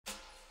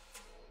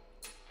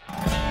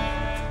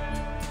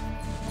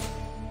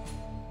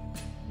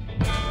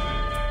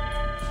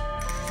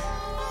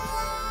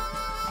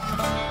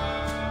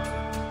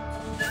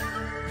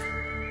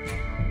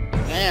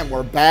And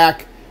we're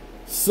back.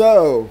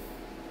 So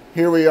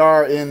here we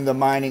are in the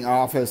mining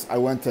office. I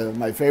went to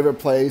my favorite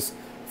place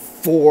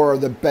for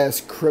the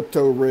best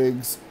crypto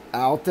rigs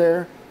out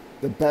there.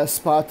 The best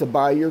spot to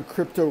buy your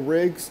crypto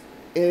rigs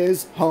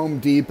is Home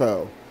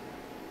Depot.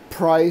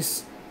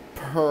 Price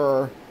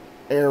per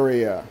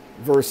area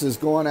versus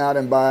going out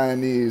and buying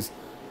these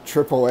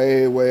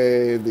AAA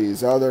wave,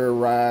 these other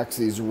racks,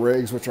 these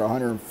rigs which are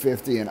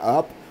 150 and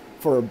up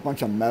for a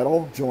bunch of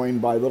metal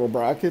joined by little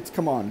brackets.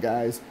 Come on,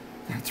 guys.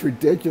 That's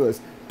ridiculous.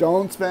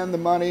 Don't spend the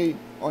money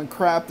on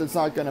crap that's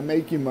not going to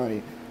make you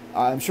money.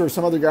 I'm sure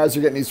some other guys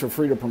are getting these for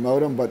free to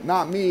promote them, but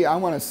not me. I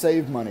want to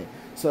save money.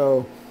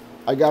 So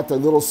I got the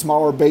little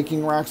smaller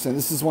baking racks, and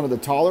this is one of the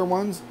taller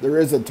ones. There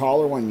is a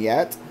taller one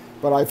yet,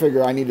 but I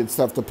figured I needed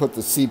stuff to put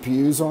the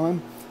CPUs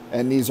on.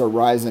 And these are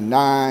Ryzen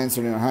 9s,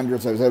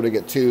 3900s. I was able to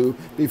get two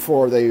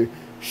before they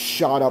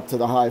shot up to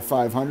the high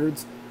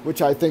 500s,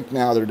 which I think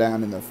now they're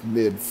down in the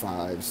mid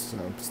 5s. So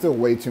still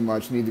way too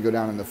much. Need to go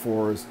down in the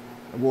 4s.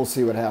 We'll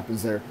see what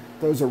happens there.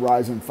 Those are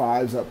Ryzen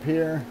 5s up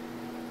here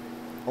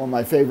on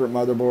my favorite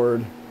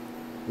motherboard,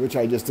 which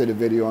I just did a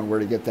video on where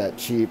to get that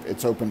cheap.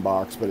 It's open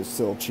box, but it's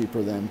still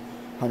cheaper than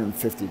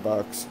 150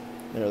 bucks.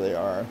 There they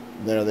are.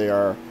 There they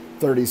are.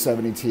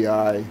 3070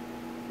 Ti,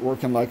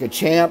 working like a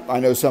champ. I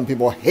know some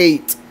people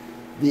hate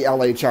the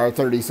LHR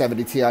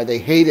 3070 Ti. They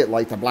hate it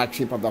like the black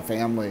sheep of the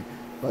family.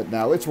 But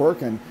no, it's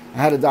working. I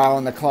had to dial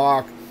in the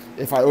clock.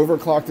 If I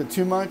overclocked it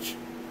too much,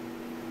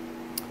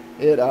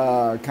 it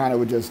kind of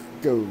would just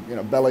go,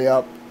 belly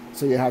up.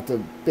 So you have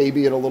to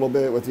baby it a little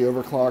bit with the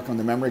overclock on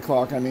the memory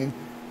clock. I mean,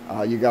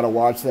 you got to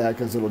watch that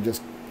because it'll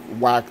just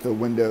whack the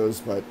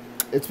windows. But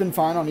it's been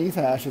fine on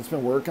Ethash. It's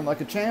been working like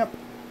a champ.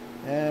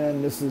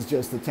 And this is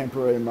just a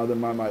temporary mother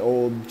by my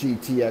old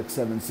GTX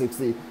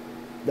 760.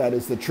 That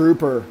is the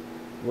Trooper.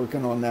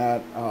 Working on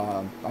that.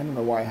 I don't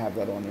know why I have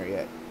that on there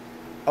yet.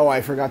 Oh,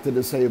 I forgot to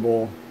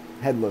disable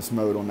headless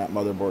mode on that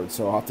motherboard,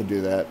 so I'll have to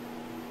do that.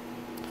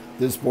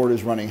 This board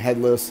is running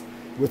headless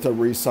with a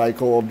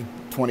recycled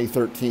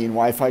 2013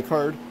 Wi-Fi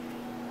card.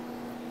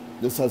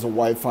 This has a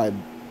Wi-Fi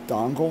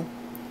dongle,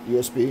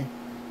 USB.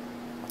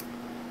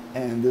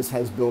 And this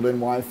has built-in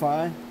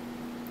Wi-Fi.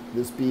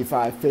 This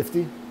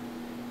B550.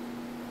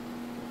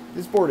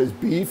 This board is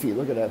beefy.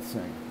 Look at that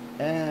thing.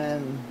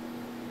 And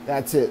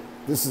that's it.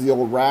 This is the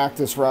old rack.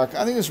 This rack,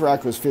 I think this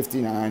rack was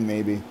 $59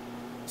 maybe.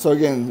 So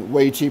again,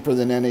 way cheaper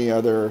than any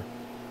other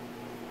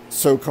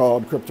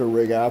so-called crypto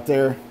rig out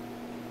there.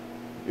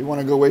 You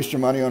want to go waste your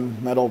money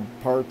on metal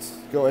parts,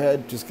 go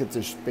ahead. Just get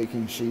this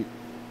baking sheet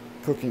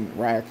cooking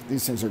rack.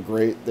 These things are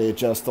great. They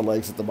adjust the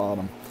legs at the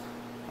bottom.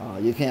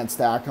 You can't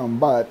stack them,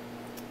 but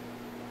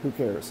who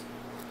cares?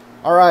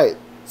 All right.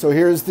 So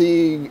here's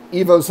the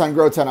Evo Sun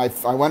Grow 10. I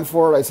went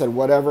for it. I said,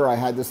 whatever. I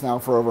had this now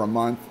for over a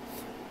month.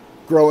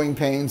 Growing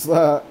pains.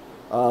 But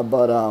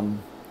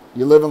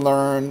you live and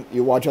learn.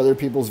 You watch other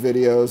people's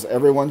videos.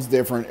 Everyone's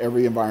different.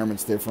 Every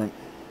environment's different.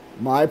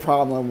 My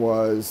problem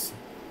was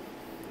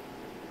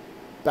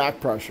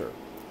back pressure.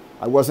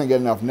 I wasn't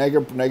getting enough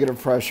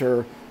negative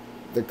pressure.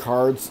 The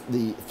cards,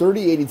 the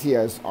 3080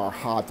 Ti's are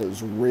hot.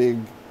 Those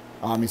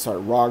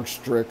ROG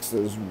Strix,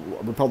 those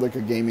Republic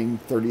of Gaming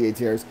 3080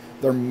 Ti's,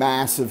 they're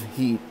massive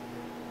heat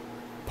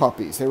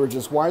puppies. They were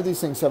just, why are these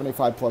things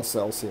 75 plus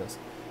Celsius?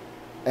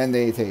 And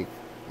they take,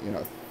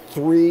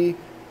 3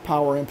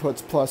 power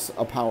inputs plus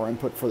a power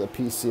input for the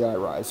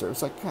PCI riser.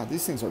 It's like, God,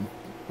 these things are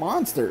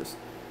monsters.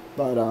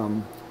 But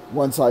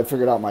once I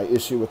figured out my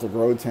issue with the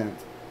grow tent,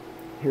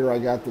 here I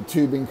got the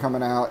tubing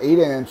coming out,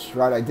 8-inch,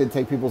 right? I did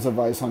take people's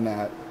advice on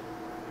that.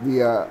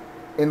 The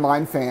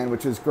inline fan,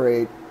 which is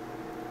great.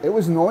 It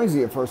was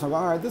noisy at first. I'm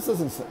like, all right, this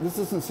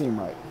doesn't seem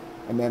right.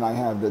 And then I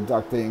have the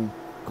ducting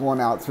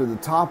going out through the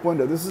top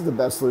window. This is the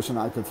best solution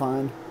I could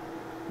find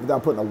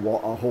without putting a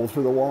hole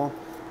through the wall.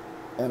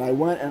 And I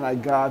went and I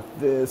got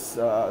this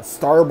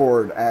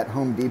Starboard at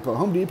Home Depot.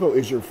 Home Depot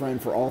is your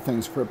friend for all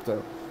things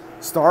crypto.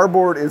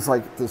 Starboard is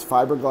like this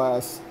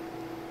fiberglass,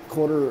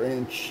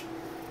 1/4-inch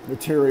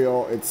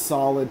material. It's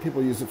solid.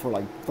 People use it for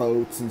like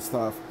boats and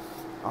stuff.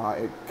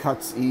 It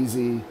cuts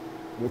easy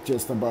with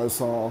just a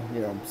buzzsaw,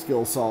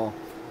 skill saw.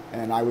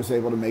 And I was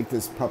able to make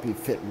this puppy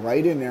fit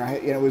right in there.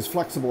 It was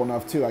flexible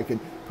enough too. I could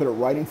put it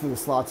right into the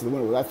slots of the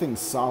window. That thing's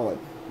solid.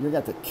 You're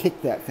going to have to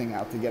kick that thing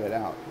out to get it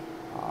out.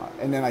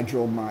 And then I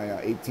drilled my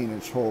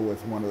 18-inch hole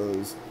with one of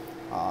those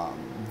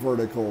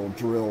vertical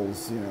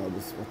drills.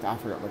 I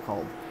forgot what they're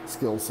called,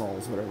 skill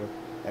saws, whatever.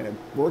 And it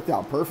worked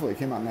out perfectly. It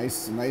came out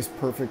nice,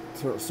 perfect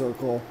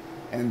circle,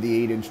 and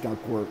the 8-inch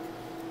ductwork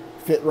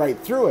fit right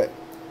through it.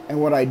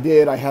 And what I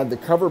did, I had the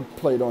cover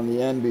plate on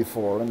the end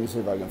before. Let me see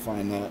if I can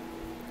find that.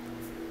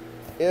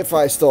 If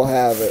I still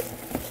have it.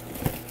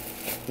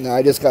 No,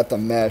 I just got the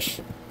mesh.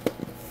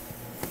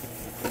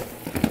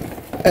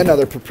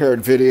 Another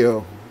prepared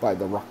video by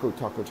the Rocco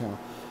Taco channel.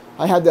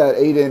 I had that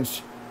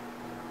 8-inch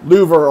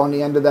louver on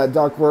the end of that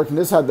ductwork, and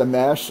this had the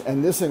mesh,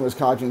 and this thing was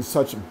causing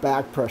such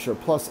back pressure.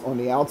 Plus, on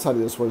the outside of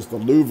this was the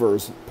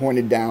louvers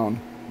pointed down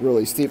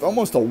really steep,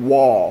 almost a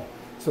wall.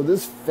 So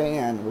this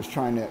fan was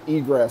trying to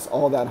egress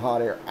all that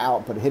hot air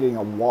out, but hitting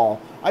a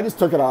wall. I just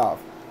took it off.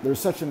 there's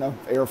such enough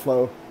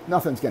airflow,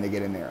 nothing's going to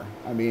get in there.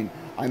 I mean,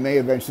 I may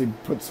eventually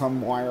put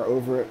some wire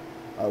over it,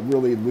 a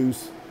really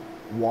loose,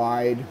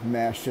 wide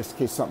mesh, just in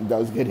case something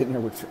does get in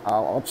there, which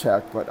I'll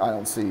check, but I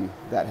don't see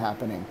that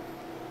happening.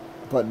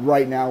 But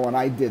right now, when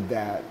I did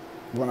that,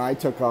 when I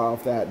took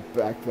off that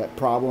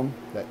problem,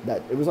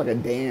 that it was like a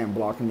dam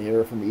blocking the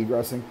air from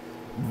egressing,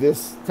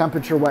 this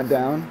temperature went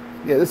down.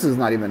 Yeah, this is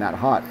not even that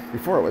hot.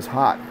 Before it was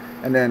hot.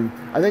 And then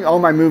I think all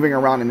my moving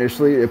around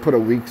initially, it put a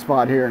weak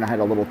spot here and I had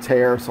a little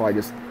tear, so I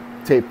just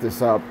taped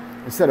this up.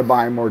 Instead of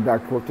buying more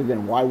ductwork,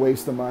 again, why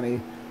waste the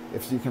money?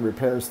 If you can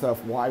repair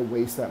stuff, why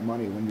waste that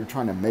money when you're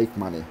trying to make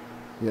money?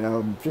 You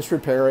know, just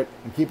repair it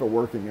and keep it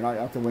working. You're not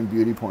out to win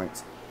beauty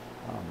points.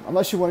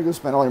 Unless you want to go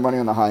spend all your money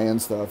on the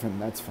high-end stuff,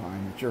 and that's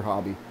fine. It's your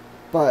hobby.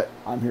 But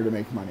I'm here to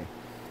make money.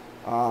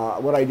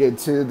 What I did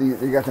too,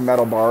 you got the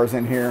metal bars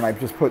in here, and I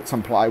just put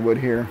some plywood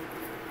here.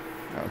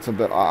 It's a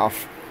bit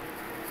off.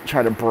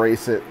 Try to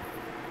brace it.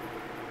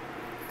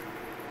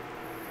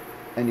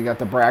 And you got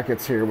the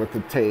brackets here with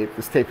the tape.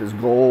 This tape is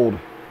gold.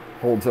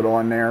 Holds it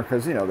on there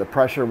because, you know, the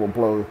pressure will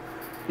blow.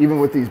 Even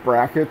with these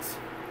brackets,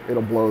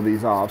 it'll blow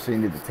these off. So you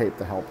need the tape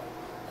to help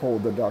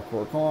hold the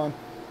ductwork on.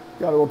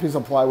 Got a little piece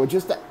of plywood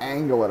just to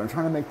angle it. I'm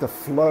trying to make the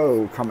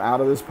flow come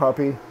out of this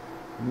puppy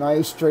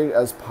nice, straight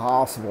as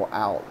possible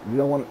out. You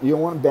don't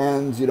want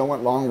bends. You don't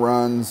want long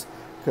runs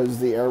because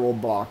the air will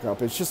block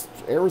up. It's just,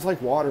 air is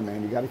like water,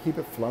 man. You got to keep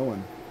it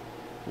flowing.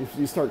 If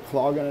you start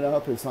clogging it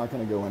up, it's not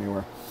going to go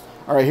anywhere.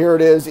 All right, here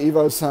it is,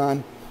 Evo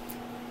Sun.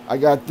 I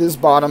got this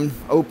bottom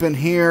open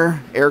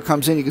here. Air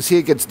comes in. You can see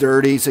it gets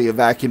dirty, so you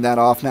vacuum that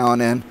off now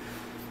and then.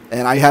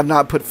 And I have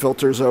not put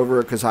filters over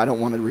it because I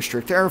don't want to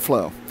restrict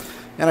airflow.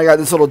 And I got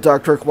this little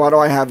ductwork. Why do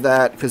I have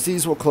that? Because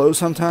these will close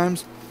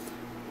sometimes.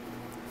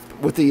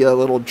 With the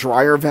little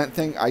dryer vent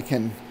thing, I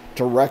can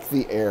direct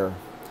the air.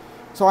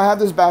 So I have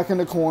this back in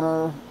the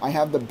corner. I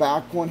have the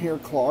back one here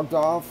clogged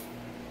off,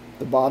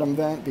 the bottom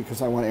vent,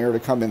 because I want air to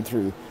come in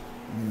through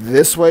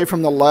this way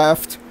from the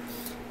left,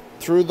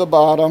 through the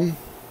bottom,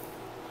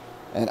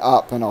 and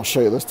up. And I'll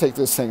show you. Let's take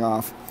this thing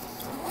off.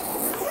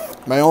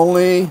 My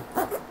only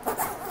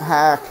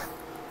hack,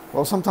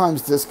 well,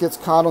 sometimes this gets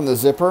caught on the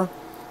zipper.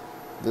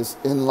 This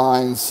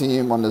inline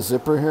seam on the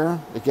zipper here,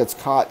 it gets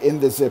caught in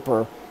the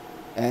zipper,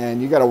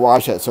 and you got to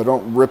wash it. So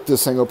don't rip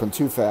this thing open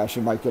too fast.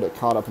 You might get it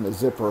caught up in the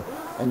zipper,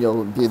 and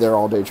you'll be there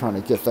all day trying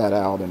to get that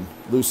out and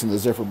loosen the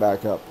zipper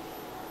back up.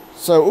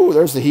 So, ooh,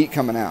 there's the heat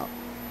coming out.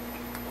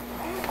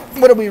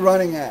 What are we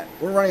running at?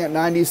 We're running at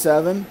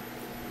 97.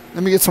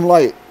 Let me get some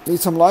light.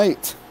 Need some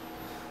light.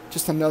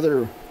 Just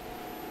another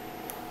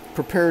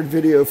prepared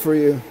video for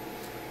you.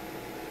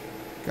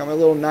 Got my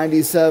little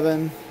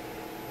 97.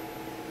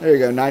 There you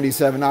go,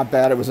 97, not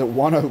bad. It was at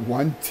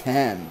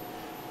 110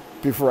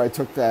 before I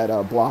took that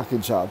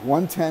blockage off.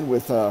 110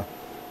 with,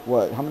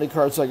 what, how many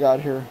cards I got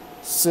here?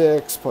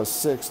 6 plus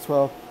 6,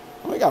 12.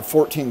 I only got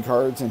 14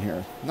 cards in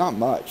here. Not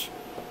much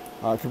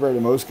compared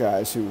to most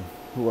guys who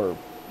are,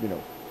 you know,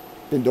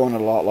 been doing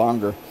it a lot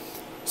longer.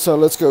 So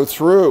let's go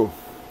through.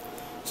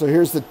 So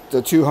here's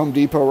the 2 Home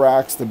Depot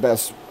racks, the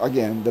best,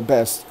 again, the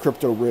best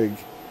crypto rig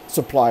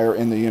supplier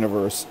in the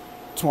universe.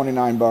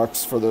 29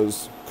 bucks for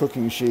those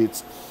cooking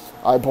sheets.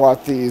 I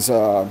bought these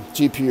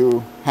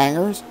GPU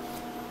hangers.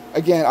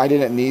 Again, I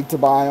didn't need to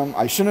buy them.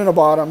 I shouldn't have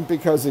bought them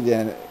because,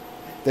 again,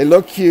 they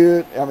look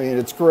cute. I mean,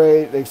 it's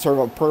great. They serve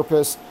a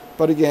purpose.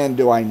 But again,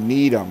 do I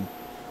need them?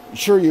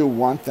 Sure, you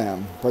want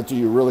them, but do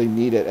you really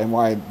need it? And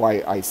why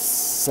I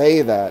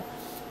say that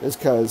is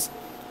because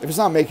if it's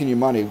not making you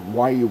money,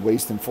 why are you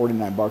wasting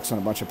 49 bucks on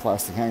a bunch of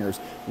plastic hangers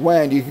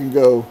when you can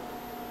go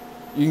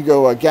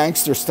a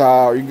gangster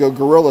style, or you can go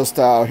gorilla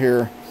style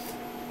here,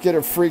 get a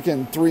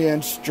freaking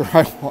 3-inch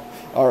drywall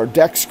or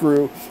deck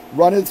screw,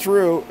 run it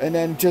through, and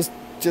then just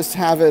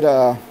have it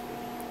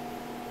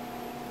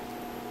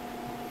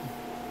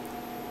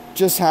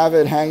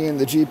hanging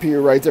the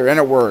GPU right there, and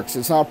it works.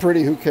 It's not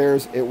pretty, who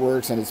cares? It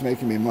works, and it's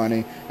making me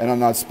money, and I'm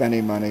not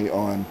spending money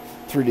on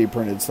 3D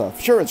printed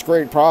stuff. Sure, it's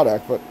great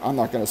product, but I'm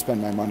not going to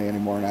spend my money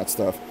anymore on that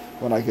stuff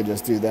when I could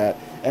just do that.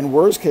 And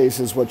worst case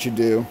is what you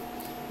do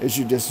is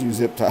you just use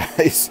zip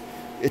ties.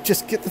 It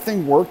just get the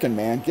thing working,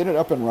 man. Get it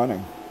up and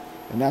running.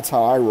 And that's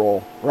how I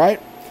roll, right?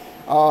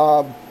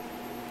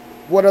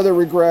 What other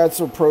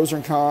regrets or pros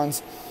and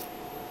cons?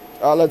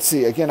 Let's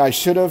see. Again, I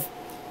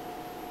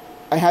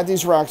had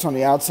these racks on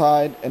the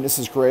outside, and this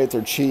is great.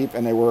 They're cheap,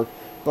 and they work.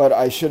 But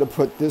I should have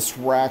put this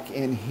rack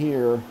in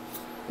here.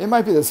 It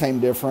might be the same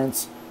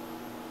difference.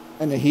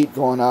 And the heat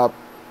going up.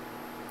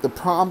 The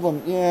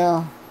problem,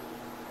 yeah.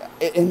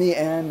 In the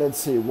end, let's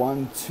see.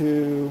 1,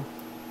 2.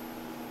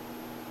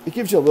 It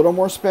gives you a little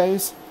more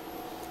space.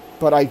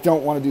 But I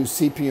don't want to do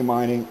CPU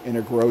mining in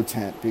a grow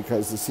tent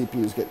because the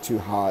CPUs get too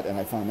hot, and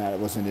I found that it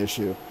was an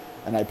issue.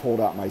 And I pulled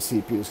out my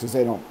CPUs because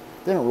they don't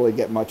really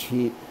get much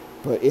heat.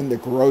 But in the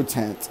grow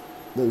tent,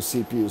 those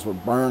CPUs were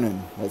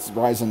burning. That's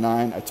Ryzen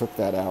 9. I took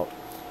that out.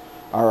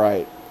 All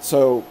right.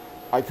 So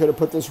I could have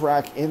put this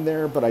rack in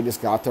there, but I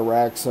just got the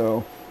rack.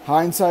 So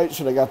hindsight,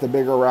 should I got the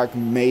bigger rack?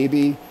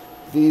 Maybe.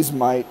 These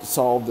might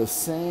solve the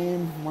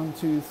same. 1,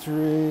 2,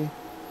 3.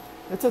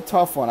 It's a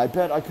tough one. I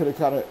bet I could have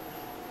cut it.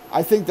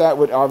 I think that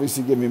would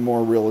obviously give me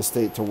more real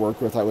estate to work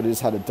with. I would have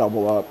just had to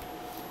double up.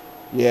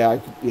 Yeah,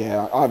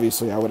 yeah,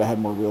 obviously I would have had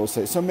more real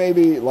estate. So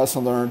maybe,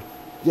 lesson learned,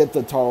 get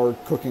the taller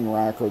cooking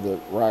rack or the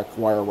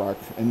wire rack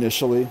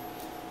initially.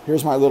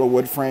 Here's my little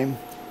wood frame.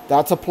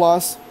 That's a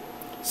plus.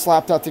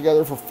 Slap that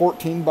together for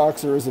 14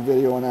 bucks. There is a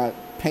video on that.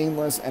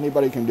 Painless.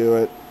 Anybody can do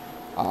it.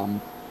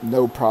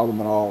 No problem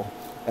at all.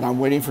 And I'm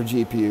waiting for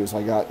GPUs.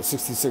 I got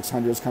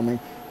 6600s coming.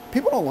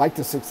 People don't like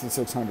the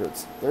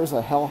 6600s. There's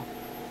a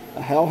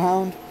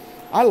hellhound.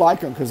 I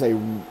like them because they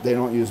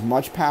don't use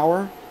much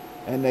power,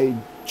 and they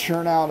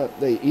churn out.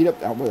 They eat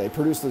up. Well, they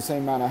produce the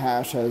same amount of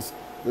hash as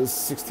the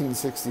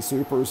 1660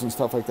 supers and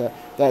stuff like that.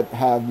 That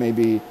have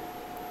maybe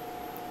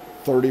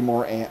 30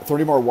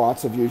 more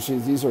watts of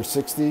usage. These are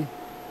 60.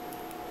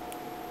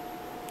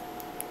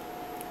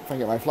 If I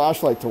get my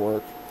flashlight to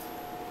work,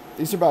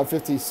 these are about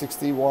 50,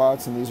 60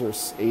 watts, and these are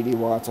 80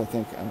 watts, I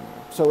think.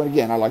 So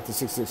again, I like the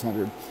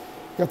 6600.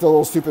 Got the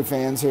little stupid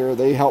fans here.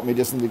 They help me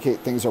just indicate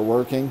things are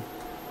working.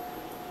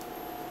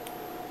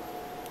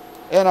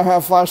 And I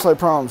have flashlight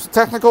problems.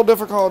 Technical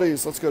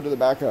difficulties. Let's go to the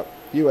backup.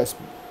 USB.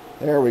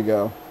 There we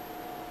go.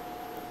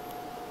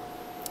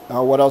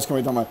 What else can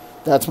we talk about?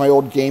 That's my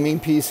old gaming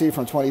PC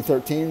from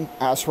 2013.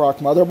 ASRock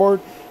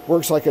motherboard.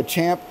 Works like a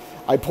champ.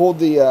 I pulled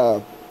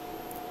the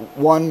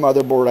one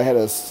motherboard. I had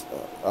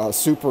a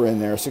super in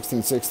there,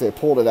 1660. I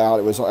pulled it out.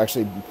 It was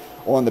actually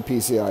on the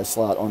PCI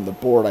slot on the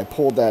board. I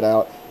pulled that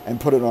out and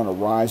put it on a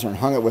riser and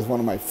hung it with one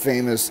of my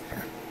famous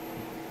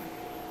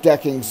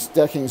decking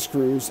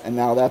screws, and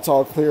now that's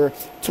all clear.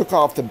 Took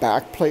off the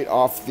back plate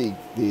off the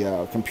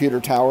computer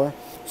tower,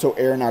 so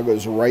air now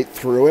goes right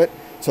through it.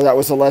 So that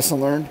was a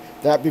lesson learned.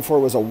 That before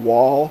was a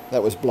wall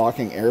that was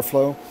blocking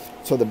airflow.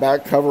 So the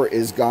back cover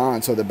is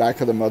gone, so the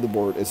back of the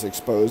motherboard is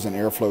exposed and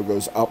airflow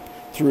goes up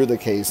through the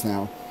case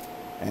now.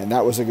 And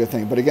that was a good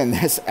thing. But again,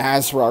 this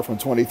ASRock from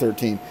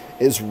 2013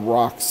 is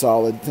rock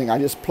solid thing. I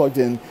just plugged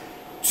in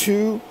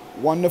two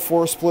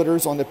 1-to-4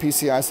 splitters on the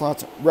PCI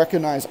slots,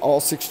 recognize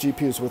all 6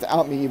 GPUs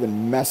without me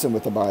even messing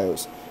with the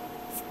BIOS.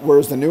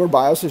 Whereas the newer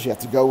BIOSes, you have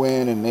to go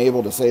in,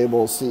 enable,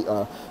 disable,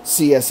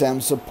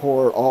 CSM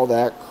support, all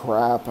that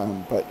crap.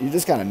 But you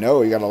just got to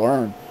know, you got to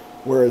learn.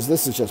 Whereas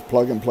this is just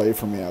plug and play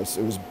for me. It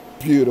was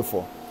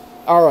beautiful.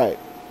 All right,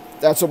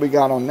 that's what we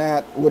got on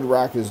that. Wood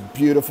rack is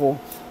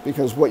beautiful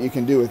because what you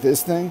can do with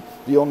this thing,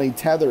 the only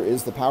tether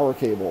is the power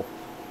cable.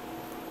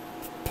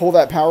 Pull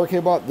that power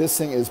cable out, this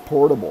thing is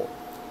portable.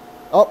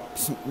 Oh,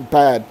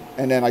 bad.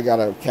 And then I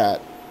got a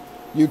cat.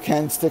 You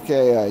can stick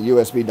a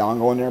USB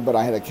dongle in there, but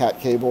I had a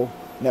cat cable,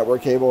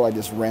 network cable. I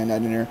just ran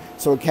that in there.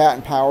 So a cat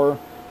and power,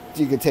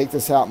 you could take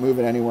this out, move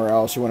it anywhere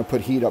else. You want to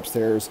put heat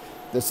upstairs.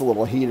 This is a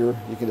little heater.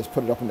 You can just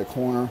put it up in the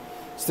corner,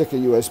 stick a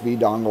USB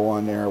dongle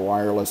on there,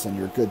 wireless, and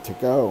you're good to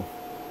go.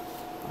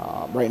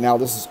 Right now,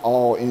 this is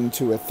all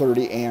into a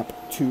 30 amp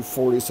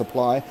 240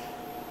 supply.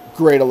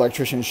 Great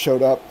electrician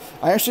showed up.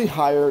 I actually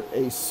hired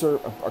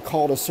a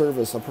call to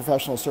service, a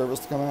professional service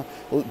to come out.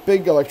 A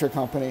big electric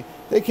company.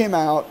 They came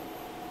out.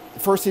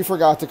 First he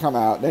forgot to come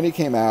out. Then he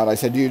came out. I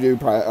said, do you do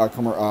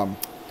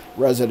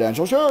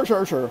residential? Sure,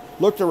 sure, sure.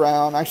 Looked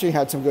around. Actually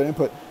had some good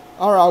input.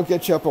 All right, I'll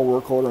get you up a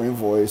work order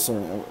invoice or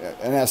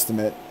an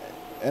estimate.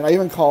 And I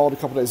even called a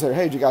couple days later.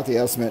 Hey, did you got the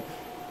estimate?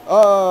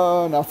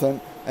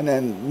 Nothing. And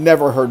then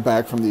never heard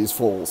back from these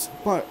fools.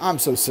 But I'm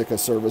so sick of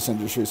service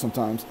industry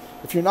sometimes.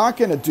 If you're not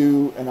going to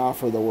do and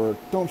offer the work,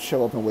 don't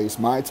show up and waste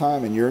my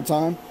time and your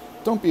time.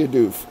 Don't be a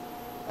doof.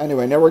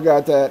 Anyway, never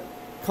got that.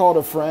 Called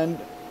a friend,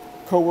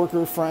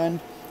 coworker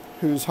friend,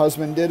 whose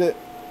husband did it.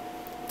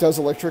 Does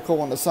electrical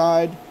on the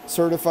side,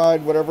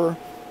 certified, whatever.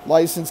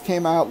 License,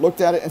 came out,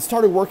 looked at it, and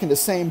started working the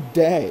same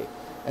day.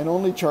 And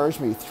only charged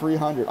me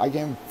 $300. I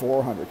gave him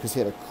 $400 because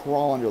he had to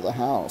crawl under the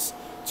house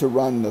to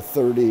run the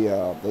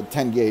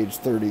 10 gauge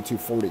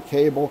 3240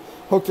 cable.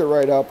 Hooked it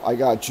right up. I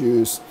got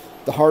juice.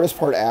 The hardest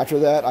part after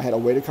that, I had to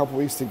wait a couple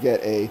weeks to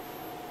get a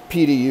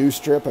PDU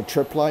strip, a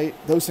trip light.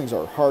 Those things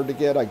are hard to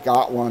get. I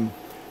got one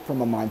from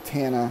a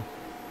Montana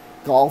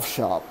golf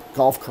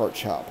cart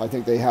shop. I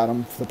think they had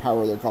them for the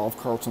power of their golf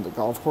carts on the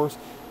golf course.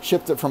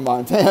 Shipped it from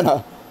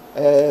Montana,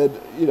 and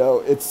you know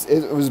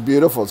it was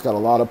beautiful. It's got a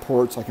lot of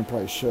ports. I can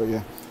probably show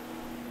you.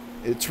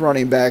 It's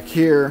running back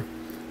here.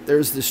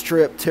 There's the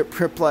strip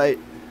trip light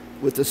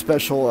with the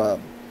special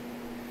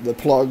the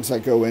plugs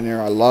that go in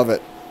there. I love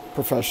it.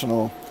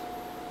 Professional,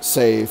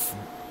 safe,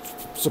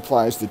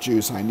 supplies the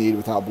juice I need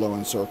without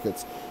blowing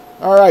circuits.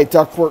 All right,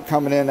 ductwork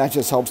coming in. That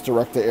just helps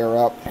direct the air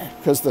up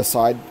because the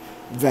side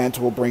vent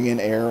will bring in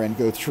air and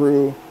go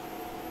through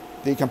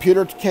the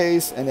computer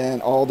case and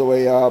then all the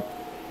way up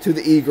to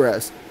the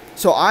egress.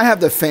 So I have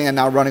the fan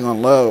now running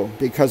on low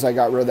because I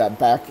got rid of that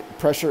back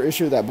pressure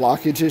issue, that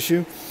blockage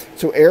issue.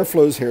 So air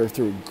flows here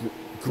through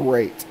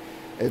great.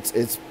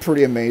 It's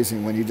pretty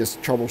amazing when you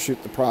just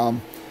troubleshoot the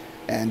problem.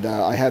 And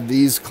I have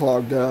these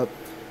clogged up,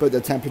 but the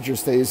temperature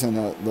stays in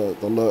the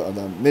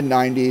mid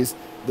 90s.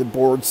 The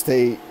board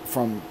stay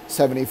from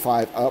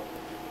 75 up.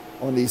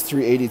 On these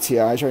 380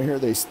 Ti's right here,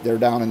 they're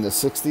down in the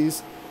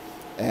 60s.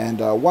 And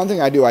one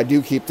thing I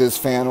do keep this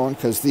fan on,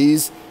 because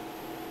these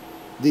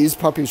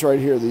puppies right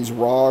here, these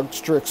raw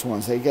Strix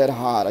ones, they get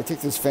hot. I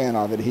take this fan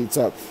off, it heats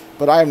up.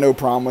 But I have no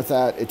problem with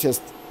that. It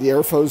just, the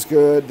airflow's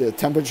good, the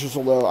temperatures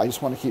are low. I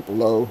just want to keep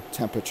low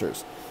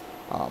temperatures.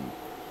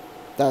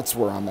 That's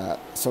where I'm at.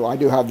 So I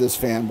do have this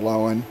fan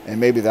blowing, and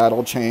maybe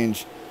that'll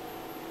change.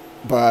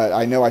 But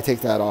I know I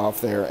take that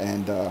off there,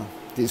 and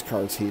these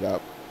cards heat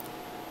up.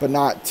 But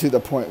not to the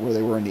point where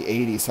they were in the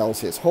 80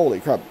 Celsius.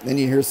 Holy crap! Then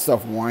you hear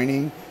stuff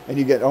whining, and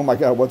you get, oh my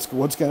god, what's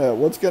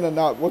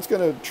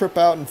gonna trip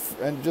out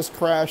and just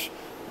crash,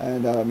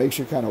 and makes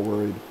you kind of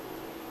worried.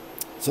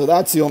 So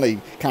that's the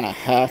only kind of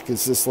hack,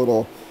 is this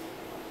little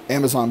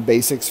Amazon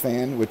Basics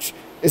fan, which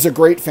is a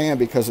great fan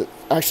because it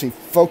actually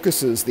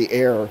focuses the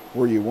air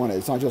where you want it.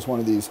 It's not just one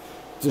of these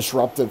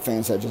disruptive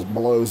fans that just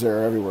blows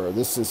air everywhere.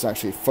 This is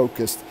actually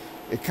focused.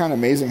 It's kind of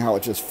amazing how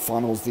it just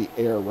funnels the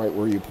air right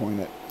where you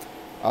point it.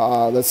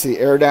 Let's see,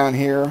 air down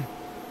here.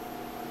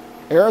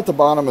 Air at the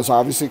bottom is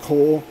obviously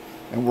cool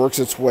and works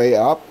its way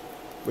up,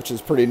 which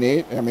is pretty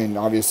neat. I mean,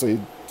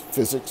 obviously,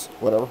 physics,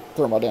 whatever,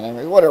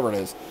 thermodynamics, whatever it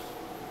is.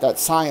 That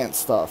science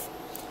stuff.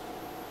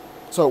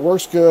 So it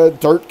works good.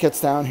 Dirt gets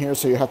down here,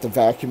 so you have to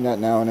vacuum that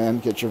now and then.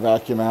 Get your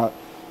vacuum out,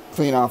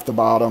 clean off the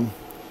bottom.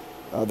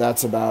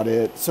 That's about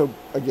it. So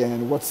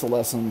again, what's the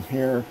lesson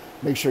here?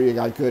 Make sure you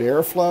got good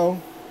airflow.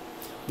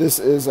 This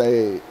is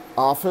a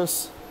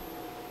office,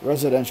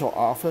 residential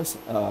office.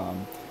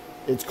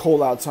 It's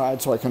cold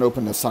outside, so I can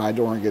open the side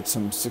door and get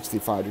some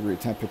 65-degree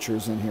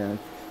temperatures in here,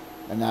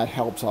 and that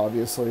helps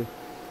obviously.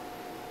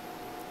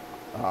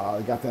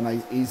 Got the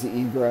nice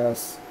easy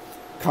egress.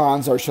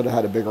 Cons are, should have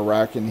had a bigger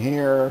rack in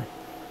here.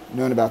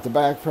 Known about the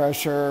back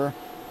pressure.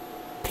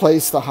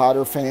 Place the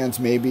hotter fans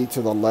maybe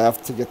to the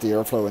left to get the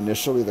airflow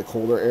initially, the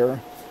colder air.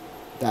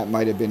 That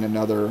might have been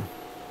another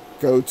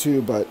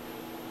go-to, but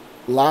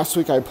last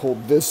week I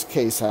pulled this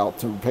case out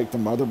to take the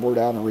motherboard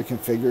out and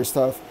reconfigure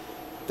stuff.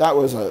 That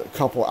was a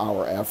couple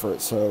hour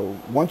effort. So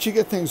once you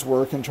get things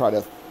working, try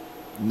to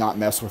not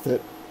mess with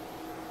it.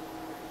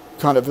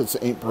 Kind of, if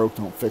it ain't broke,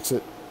 don't fix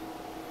it.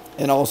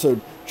 And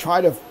also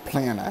try to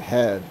plan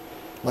ahead.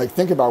 Like,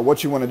 think about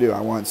what you want to do. I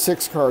want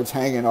 6 cards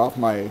hanging off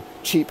my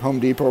cheap Home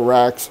Depot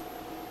racks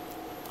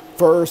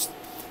first.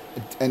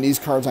 And these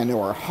cards I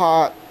know are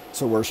hot.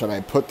 So where should I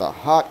put the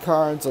hot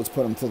cards? Let's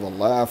put them to the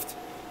left.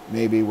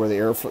 Maybe where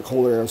the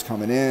cold air is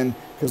coming in,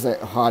 because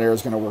the hot air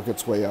is going to work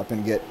its way up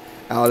and get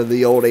out of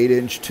the old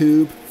 8-inch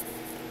tube.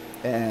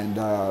 And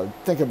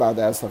think about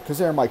that stuff, because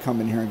air might come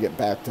in here and get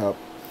backed up.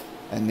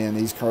 And then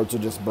these cards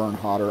will just burn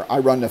hotter. I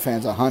run the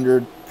fans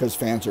 100 because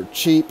fans are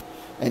cheap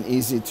and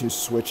easy to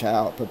switch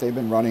out, but they've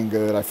been running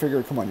good. I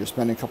figured, come on, you're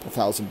spending a couple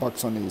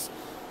 $1,000 on these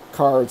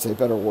cards, they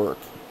better work.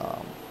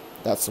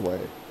 That's the way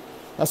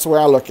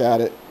I look at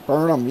it.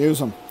 Burn them, use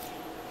them.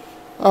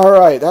 All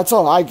right, that's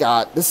all I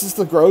got. This is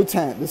the grow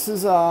tent. This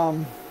is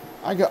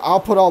I'll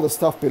put all the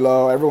stuff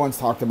below. Everyone's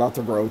talked about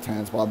the grow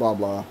tents, blah blah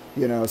blah.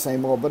 You know,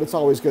 same old. But it's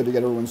always good to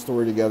get everyone's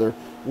story together.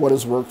 What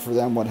has worked for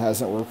them? What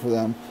hasn't worked for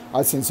them?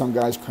 I've seen some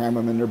guys cram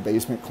them in their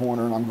basement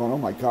corner, and I'm going, oh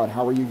my god,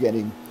 how are you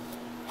getting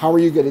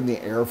the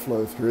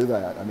airflow through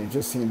that? I mean, it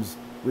just seems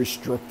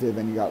restrictive,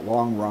 and you got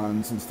long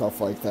runs and stuff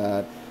like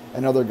that.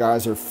 And other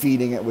guys are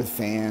feeding it with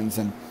fans,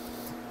 and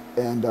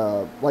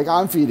like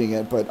I'm feeding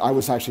it, but I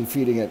was actually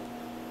feeding it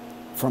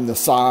from the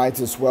sides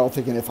as well,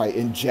 thinking if I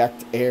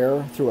inject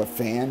air through a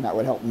fan, that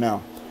would help.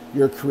 No,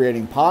 you're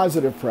creating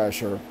positive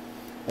pressure,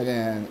 and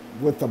then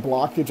with the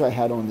blockage I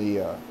had on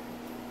the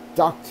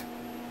duct,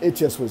 it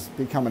just was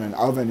becoming an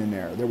oven in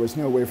there. There was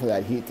no way for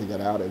that heat to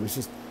get out. It was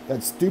just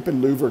that stupid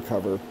louver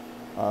cover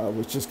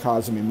was just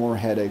causing me more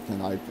headache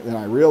than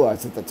I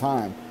realized at the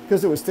time,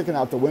 because it was sticking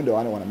out the window.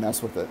 I don't want to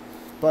mess with it.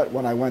 But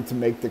when I went to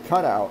make the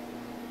cutout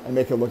and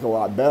make it look a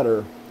lot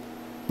better,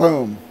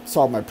 boom,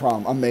 solved my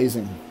problem.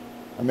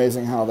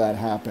 Amazing how that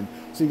happened.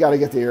 So you got to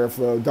get the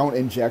airflow. Don't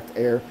inject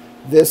air.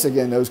 This,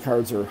 again, those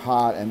cards are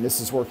hot, and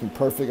this is working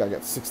perfect. I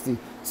got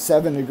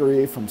 67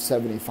 degree from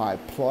 75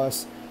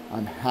 plus.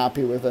 I'm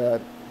happy with that,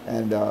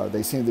 and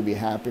they seem to be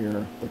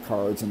happier, the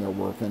cards, and they're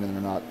working, and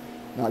they're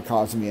not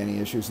causing me any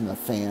issues, and the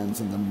fans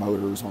and the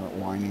motors aren't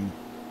whining.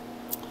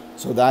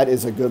 So that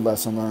is a good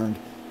lesson learned.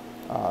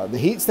 The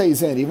heat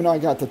stays in, even though I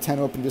got the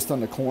tent open just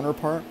on the corner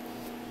part.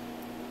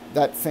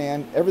 That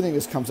fan, everything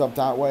just comes up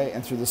that way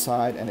and through the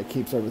side, and it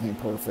keeps everything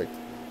perfect.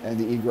 And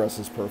the egress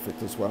is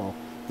perfect as well.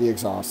 The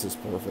exhaust is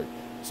perfect.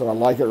 So I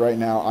like it right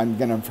now. I'm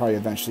going to probably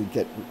eventually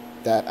get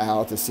that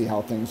out to see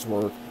how things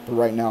work. But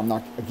right now, I'm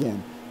not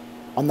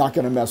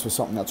going to mess with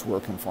something that's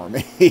working for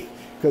me.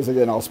 Because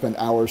again, I'll spend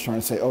hours trying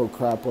to say, oh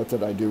crap, what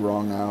did I do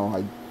wrong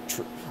now?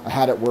 I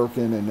had it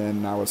working, and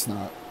then now it's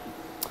not.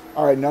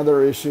 All right,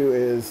 another issue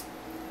is,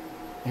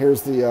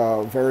 here's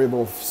the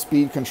variable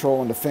speed control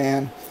on the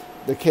fan.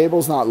 The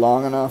cable's not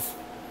long enough,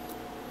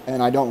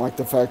 and I don't like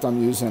the fact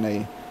I'm using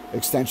a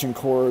extension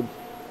cord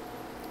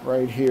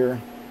right here.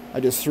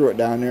 I just threw it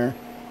down there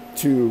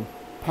to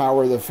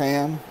power the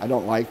fan. I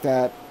don't like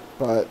that,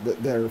 but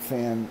their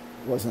fan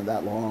wasn't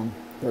that long,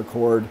 their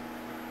cord.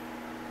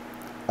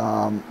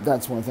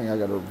 That's one thing I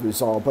got to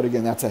resolve. But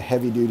again, that's a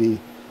heavy duty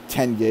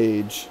 10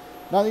 gauge.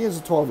 No, I think it's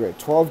a 12 gauge.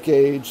 12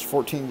 gauge,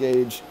 14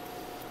 gauge.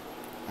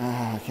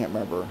 I can't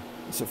remember.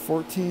 Is it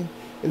 14?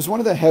 It was one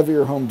of the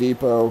heavier Home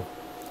Depot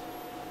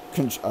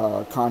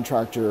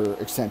contractor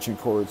extension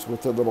cords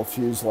with the little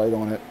fuse light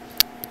on it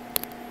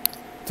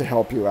to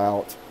help you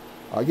out.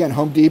 Again,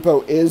 Home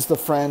Depot is the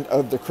friend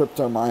of the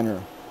crypto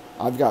miner.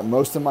 I've got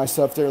most of my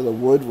stuff there, the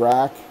wood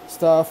rack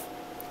stuff,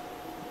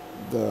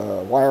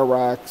 the wire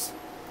racks.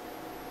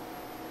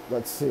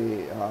 Let's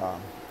see,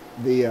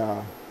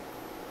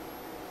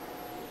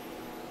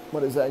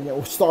 what is that? You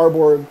know,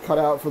 starboard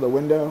cutout for the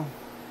window.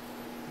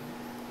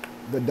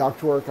 The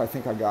ductwork, I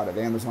think I got it.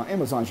 Amazon.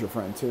 Amazon's your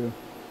friend too.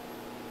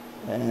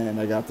 And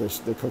I got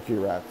the cookie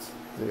racks,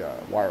 the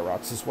wire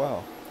racks as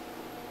well.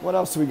 What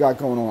else do we got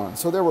going on?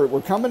 So there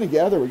we're coming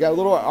together. We got a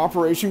little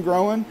operation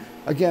growing.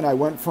 Again, I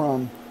went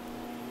from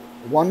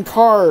one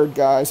card,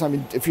 guys. I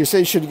mean, if you say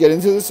you should get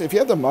into this, if you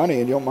have the money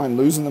and you don't mind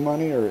losing the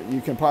money, or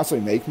you can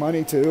possibly make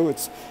money too,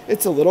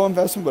 it's a little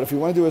investment. But if you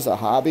want to do it as a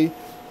hobby,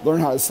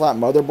 learn how to slap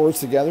motherboards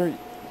together,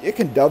 it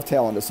can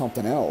dovetail into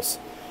something else.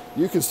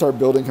 You can start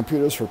building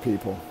computers for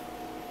people.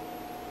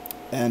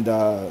 And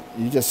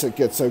you just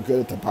get so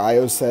good at the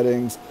BIOS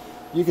settings.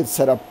 You could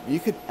set up, you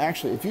could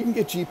actually, if you can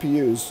get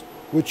GPUs,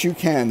 which you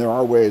can, there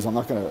are ways, I'm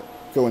not going to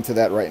go into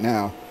that right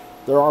now.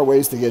 There are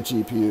ways to get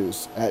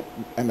GPUs at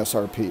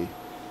MSRP.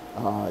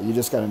 You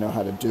just got to know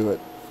how to do it.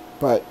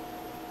 But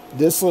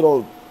this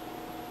little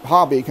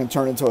hobby can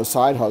turn into a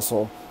side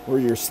hustle where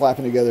you're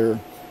slapping together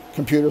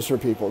computers for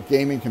people,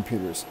 gaming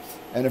computers.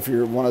 And if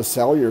you want to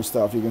sell your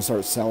stuff, you can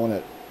start selling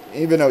it.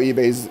 Even though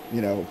eBay's,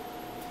 you know,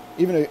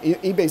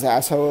 eBay's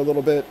asshole a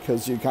little bit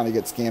because you kind of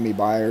get scammy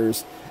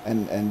buyers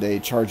and they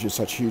charge you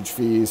such huge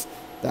fees.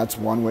 That's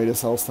one way to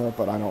sell stuff,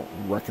 but I don't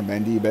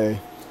recommend eBay.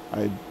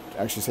 I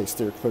actually say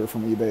steer clear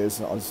from eBay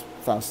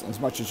as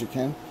much as you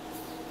can,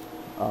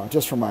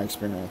 just from my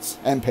experience.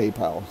 And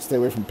PayPal. Stay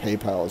away from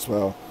PayPal as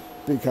well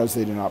because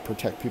they do not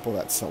protect people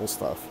that sell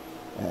stuff.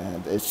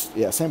 And it's,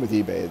 yeah, same with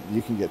eBay.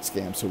 You can get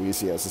scammed so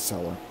easy as a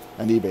seller,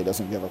 and eBay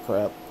doesn't give a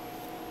crap.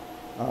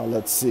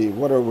 Let's see,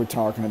 what are we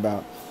talking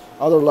about?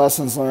 Other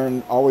lessons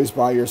learned: always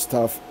buy your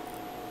stuff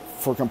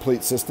for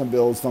complete system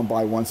builds. Don't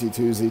buy onesie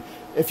twosie.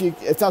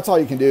 If that's all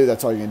you can do,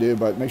 that's all you can do.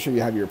 But make sure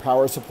you have your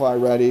power supply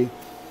ready,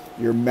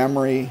 your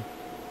memory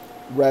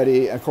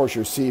ready, of course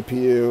your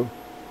CPU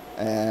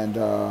and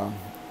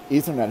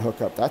Ethernet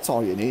hookup. That's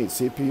all you need: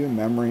 CPU,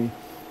 memory,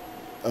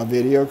 a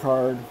video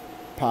card,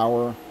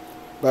 power.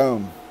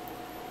 Boom.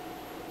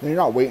 Then you're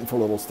not waiting for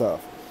little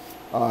stuff.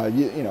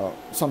 You know,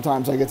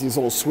 sometimes I get these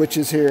little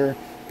switches here,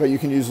 but you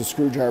can use a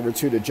screwdriver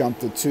too to jump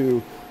the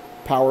two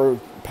power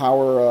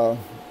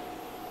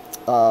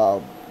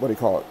what do you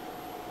call it?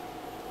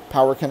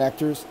 Power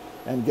connectors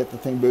and get the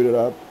thing booted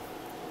up.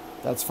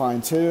 That's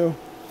fine too.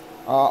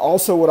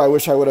 Also, what I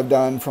wish I would have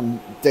done from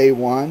day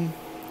one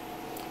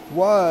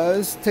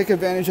was take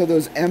advantage of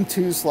those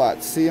M2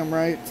 slots. See them,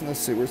 right? Let's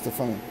see, where's the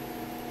phone?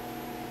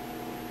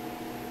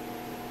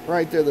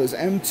 Right there, those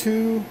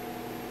M2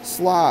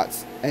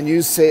 slots, and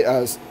use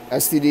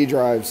SSD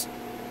drives,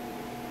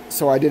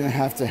 so I didn't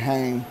have to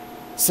hang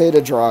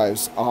SATA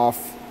drives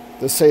off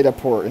the SATA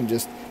port, and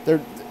just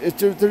they're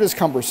just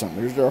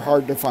cumbersome. They're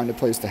hard to find a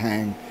place to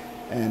hang.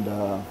 And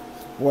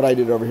what I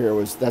did over here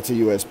was, that's a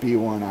USB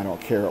one. I don't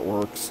care, it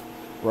works,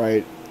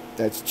 right?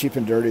 That's cheap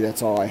and dirty.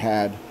 That's all I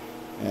had,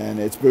 and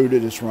it's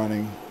booted, it's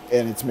running,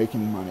 and it's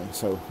making money.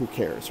 So who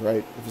cares,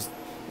 right?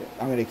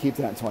 I'm going to keep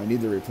that until I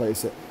need to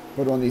replace it.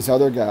 But on these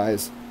other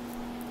guys,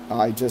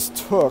 I just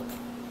took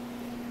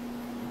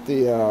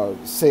the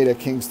SATA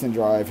Kingston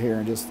drive here,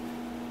 and just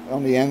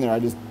on the end there, I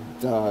just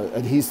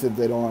adhesive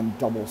it on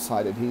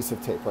double-sided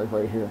adhesive tape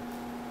right here.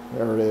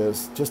 There it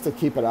is, just to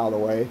keep it out of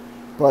the way.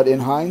 But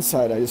in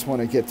hindsight, I just want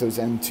to get those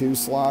M2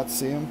 slots.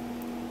 See them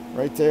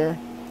right there?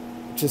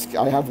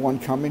 I have one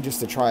coming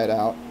just to try it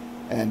out,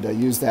 and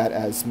use that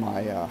as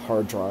my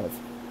hard drive,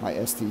 my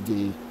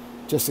STD.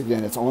 Just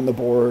again, it's on the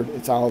board,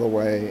 it's out of the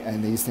way,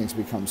 and these things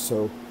become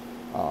so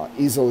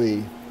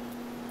easily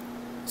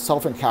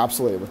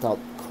self-encapsulated without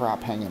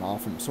crap hanging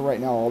off them. So right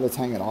now, all that's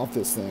hanging off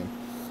this thing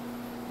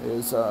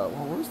is, well,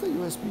 where's the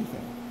USB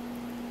thing?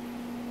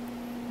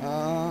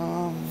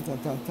 Dun dun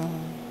dun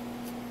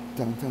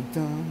dun dun dun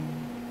dun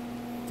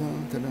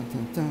dun dun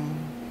dun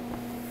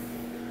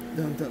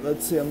dun dun.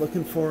 Let's see, I'm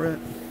looking for it.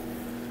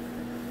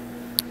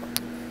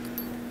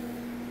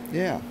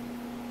 Yeah,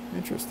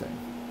 interesting.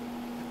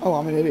 Oh,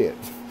 I'm an idiot.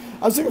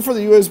 I was looking for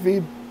the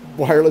USB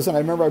wireless, and I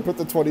remember I put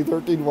the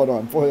 2013 one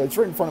on. Boy, that's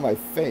right in front of my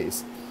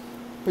face.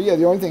 But yeah,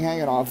 the only thing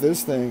hanging off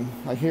this thing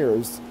I hear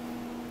is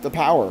the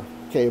power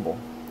cable.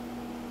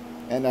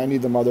 And I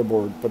need the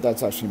motherboard, but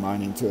that's actually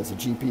mining too. It's a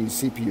GPU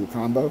CPU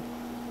combo.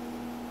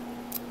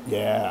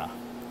 Yeah.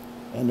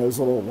 And those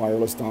little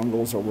wireless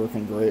dongles are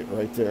working great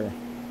right there.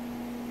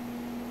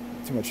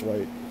 Too much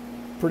light.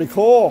 Pretty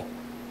cool.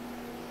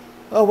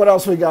 Oh, what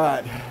else we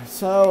got?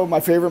 So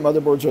my favorite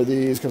motherboards are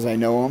these because I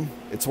know them.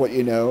 It's what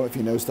you know. If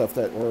you know stuff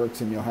that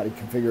works and you know how to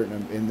configure it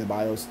in the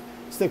BIOS,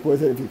 stick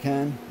with it if you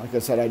can. Like I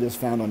said, I just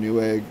found a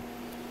Newegg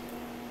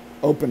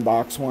open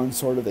box one,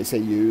 sort of. They say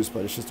used,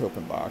 but it's just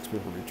open box.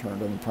 People returned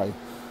them and probably,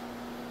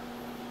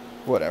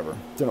 whatever,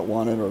 didn't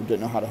want it or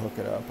didn't know how to hook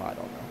it up. I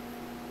don't know.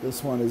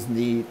 This one is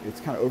neat. It's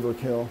kind of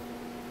overkill.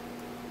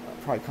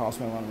 Probably cost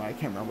me a lot of money. I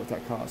can't remember what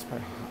that cost.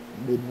 Probably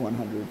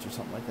mid-100s or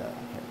something like that.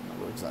 I can't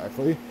remember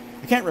exactly.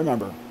 I can't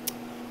remember.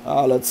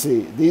 Let's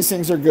see. These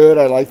things are good.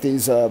 I like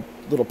these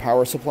little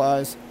power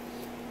supplies.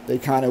 They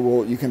kind of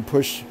will, you can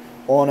push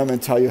on them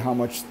and tell you how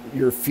much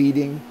you're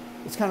feeding.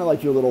 It's kind of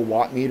like your little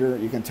watt meter.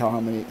 You can tell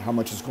how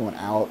much is going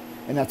out,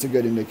 and that's a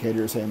good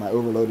indicator. Say, am I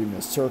overloading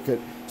this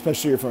circuit?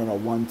 Especially if you're in a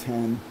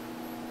 110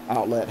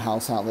 outlet,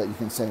 house outlet, you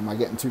can say, am I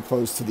getting too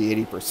close to the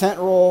 80%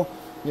 rule?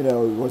 You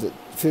know, was it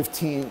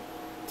 15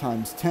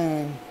 times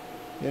 10?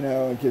 You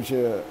know, it gives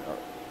you,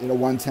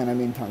 110, I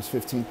mean, times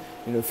 15,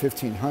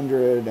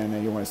 1500, and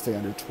then you want to stay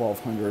under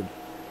 1200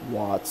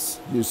 watts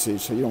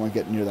usage, so you don't want to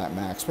get near that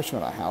max, especially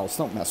in a house.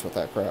 Don't mess with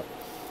that crap.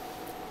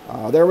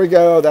 There we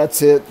go.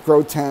 That's it.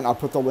 Grow tent. I'll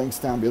put the links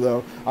down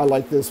below. I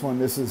like this one.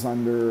 This is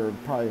under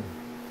probably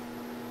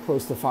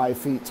close to 5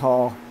 feet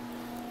tall,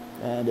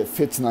 and it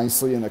fits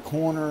nicely in the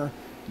corner.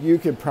 You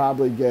could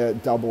probably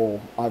get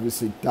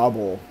obviously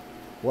double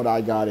what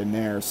I got in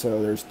there.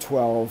 So there's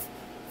 12,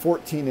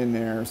 14 in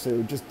there.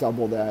 So just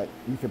double that.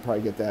 You could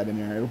probably get that in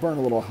there. It'll burn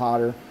a little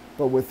hotter,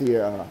 but with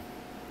the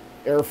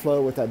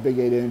airflow with that big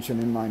 8-inch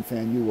and inline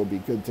fan, you will be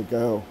good to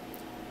go.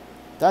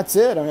 That's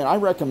it. I mean, I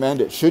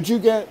recommend it. Should you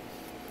get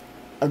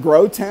a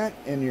grow tent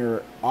in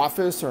your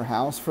office or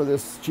house for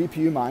this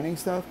GPU mining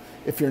stuff,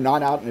 if you're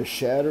not out in a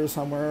shed or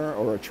somewhere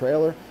or a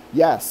trailer,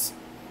 yes,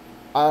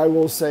 I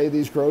will say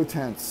these grow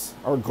tents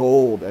are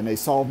gold, and they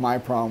solved my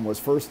problem. Was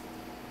first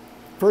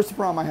the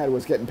problem I had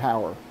was getting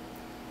power.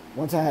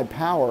 Once I had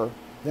power,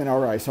 then all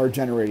right, I started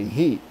generating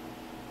heat.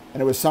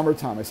 And it was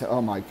summertime. I said,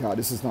 oh my God,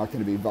 this is not going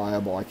to be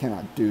viable. I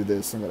cannot do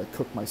this. I'm going to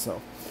cook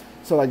myself.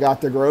 So I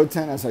got the grow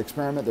tent as an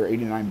experiment. They're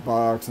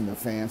 $89 and the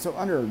fan. So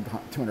under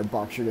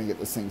 $200, you're going to get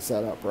this thing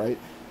set up, right?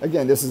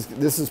 Again, this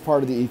is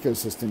part of the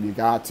ecosystem you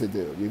got to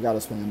do. You got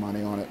to spend the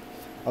money on it.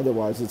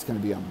 Otherwise, it's going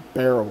to be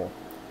unbearable.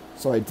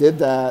 So I did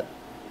that,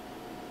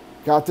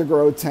 got the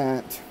grow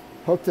tent,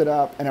 hooked it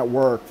up, and it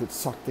worked. It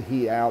sucked the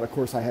heat out. Of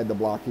course, I had the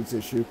blockage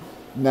issue.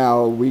 Now,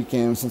 a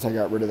weekend since I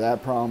got rid of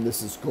that problem,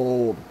 this is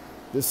gold.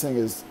 This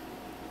thing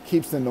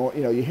keeps the noise.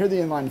 You hear the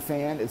inline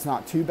fan. It's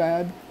not too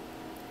bad.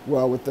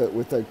 Well, with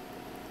the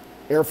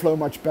airflow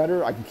much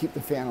better, I can keep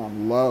the fan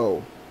on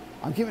low.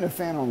 I'm keeping the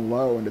fan on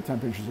low, and the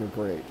temperatures are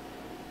great.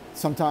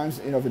 Sometimes,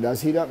 if it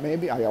does heat up,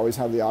 maybe I always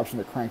have the option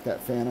to crank that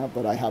fan up,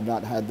 but I have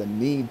not had the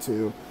need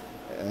to,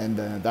 and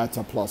that's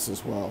a plus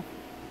as well.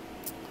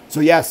 So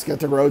yes, get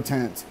the grow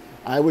tent.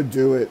 I would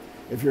do it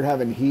if you're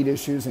having heat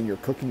issues and you're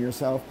cooking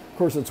yourself. Of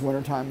course, it's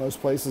wintertime most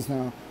places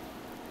now.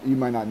 You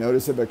might not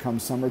notice it, but come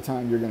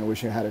summertime, you're going to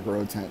wish you had a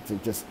grow tent to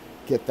just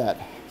get that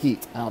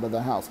heat out of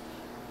the house.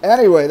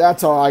 Anyway,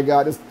 that's all I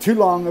got. It's too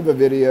long of a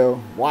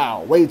video.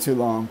 Wow, way too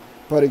long.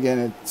 But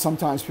again,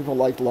 sometimes people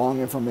like long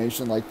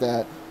information like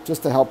that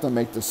just to help them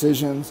make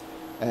decisions.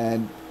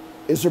 And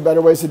is there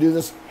better ways to do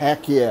this?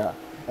 Heck yeah.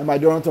 Am I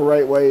doing it the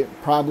right way?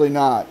 Probably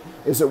not.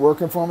 Is it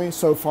working for me?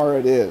 So far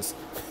it is.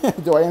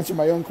 Do I answer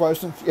my own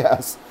questions?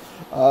 Yes.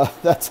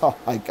 That's all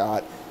I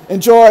got.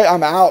 Enjoy.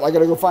 I'm out. I got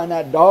to go find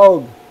that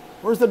dog.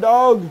 Where's the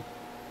dog?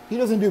 He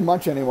doesn't do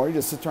much anymore. He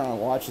just sits around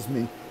and watches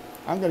me.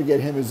 I'm going to get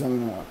him his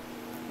own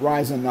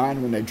Ryzen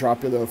 9 when they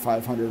drop below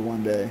 500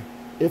 one day,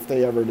 if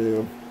they ever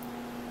do.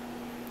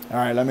 All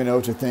right, let me know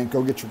what you think.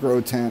 Go get your grow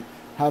tent.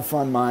 Have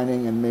fun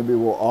mining, and maybe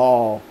we'll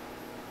all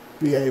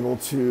be able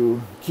to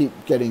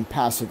keep getting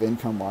passive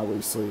income while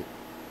we sleep.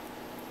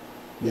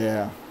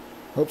 Yeah,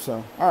 hope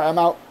so. All right, I'm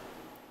out.